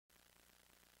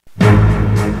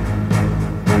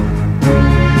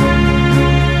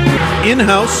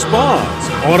in-house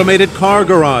spas, automated car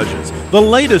garages, the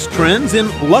latest trends in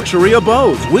luxury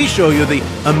abodes. We show you the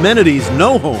amenities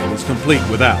no home is complete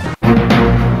without.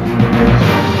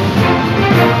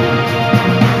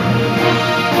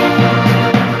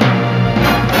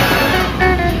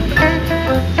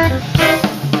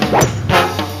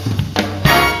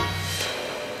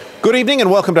 Good evening and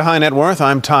welcome to High Net Worth.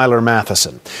 I'm Tyler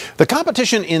Matheson. The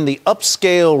competition in the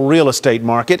upscale real estate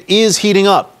market is heating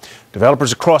up.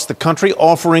 Developers across the country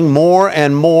offering more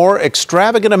and more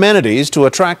extravagant amenities to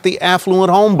attract the affluent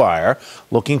home buyer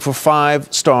looking for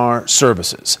five-star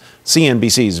services.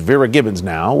 CNBC's Vera Gibbons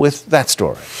now with that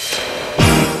story.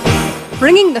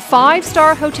 Bringing the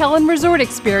five-star hotel and resort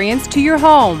experience to your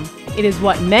home. It is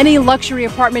what many luxury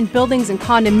apartment buildings and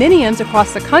condominiums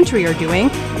across the country are doing,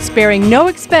 sparing no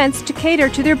expense to cater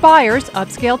to their buyers'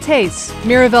 upscale tastes.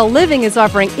 Miraval Living is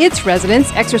offering its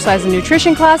residents exercise and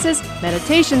nutrition classes,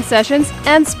 meditation sessions,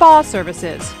 and spa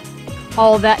services.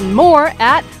 All that and more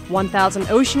at 1000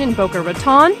 Ocean in Boca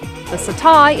Raton, the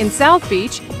Satai in South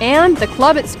Beach, and the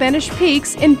Club at Spanish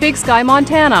Peaks in Big Sky,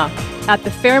 Montana. At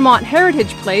the Fairmont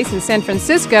Heritage Place in San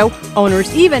Francisco,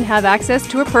 owners even have access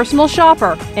to a personal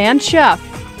shopper and chef.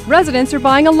 Residents are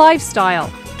buying a lifestyle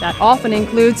that often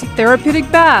includes therapeutic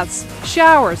baths,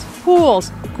 showers,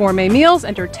 pools, gourmet meals,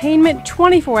 entertainment,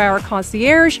 24-hour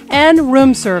concierge, and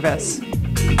room service.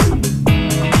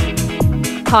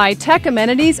 High-tech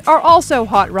amenities are also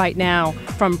hot right now,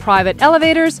 from private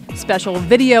elevators, special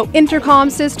video intercom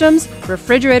systems,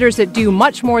 refrigerators that do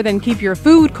much more than keep your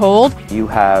food cold. You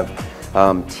have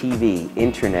TV,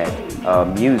 internet,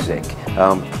 music.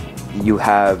 You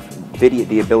have video,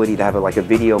 the ability to have a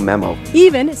video memo.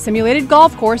 Even simulated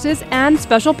golf courses and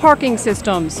special parking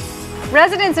systems.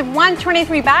 Residents of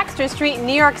 123 Baxter Street in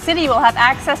New York City will have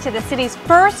access to the city's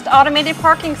first automated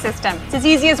parking system. It's as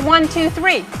easy as 1, 2,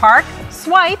 3. Park,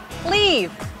 swipe,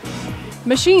 leave.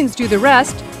 Machines do the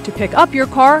rest. To pick up your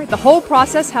car, the whole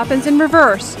process happens in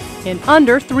reverse, in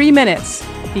under 3 minutes.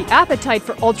 The appetite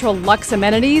for ultra-luxe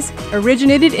amenities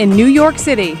originated in New York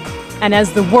City. And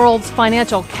as the world's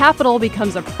financial capital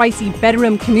becomes a pricey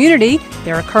bedroom community,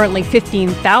 there are currently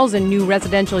 15,000 new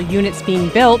residential units being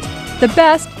built. The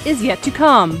best is yet to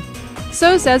come.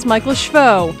 So says Michael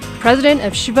Schvo, president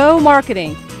of Schvo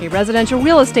Marketing, a residential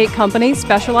real estate company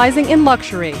specializing in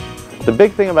luxury. The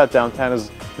big thing about downtown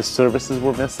is the services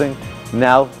we're missing.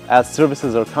 Now, as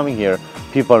services are coming here,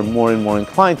 people are more and more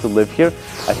inclined to live here.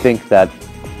 I think that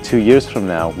 2 years from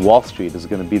now, Wall Street is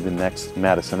going to be the next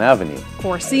Madison Avenue.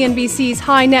 For CNBC's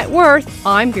High Net Worth,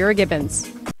 I'm Vera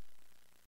Gibbons.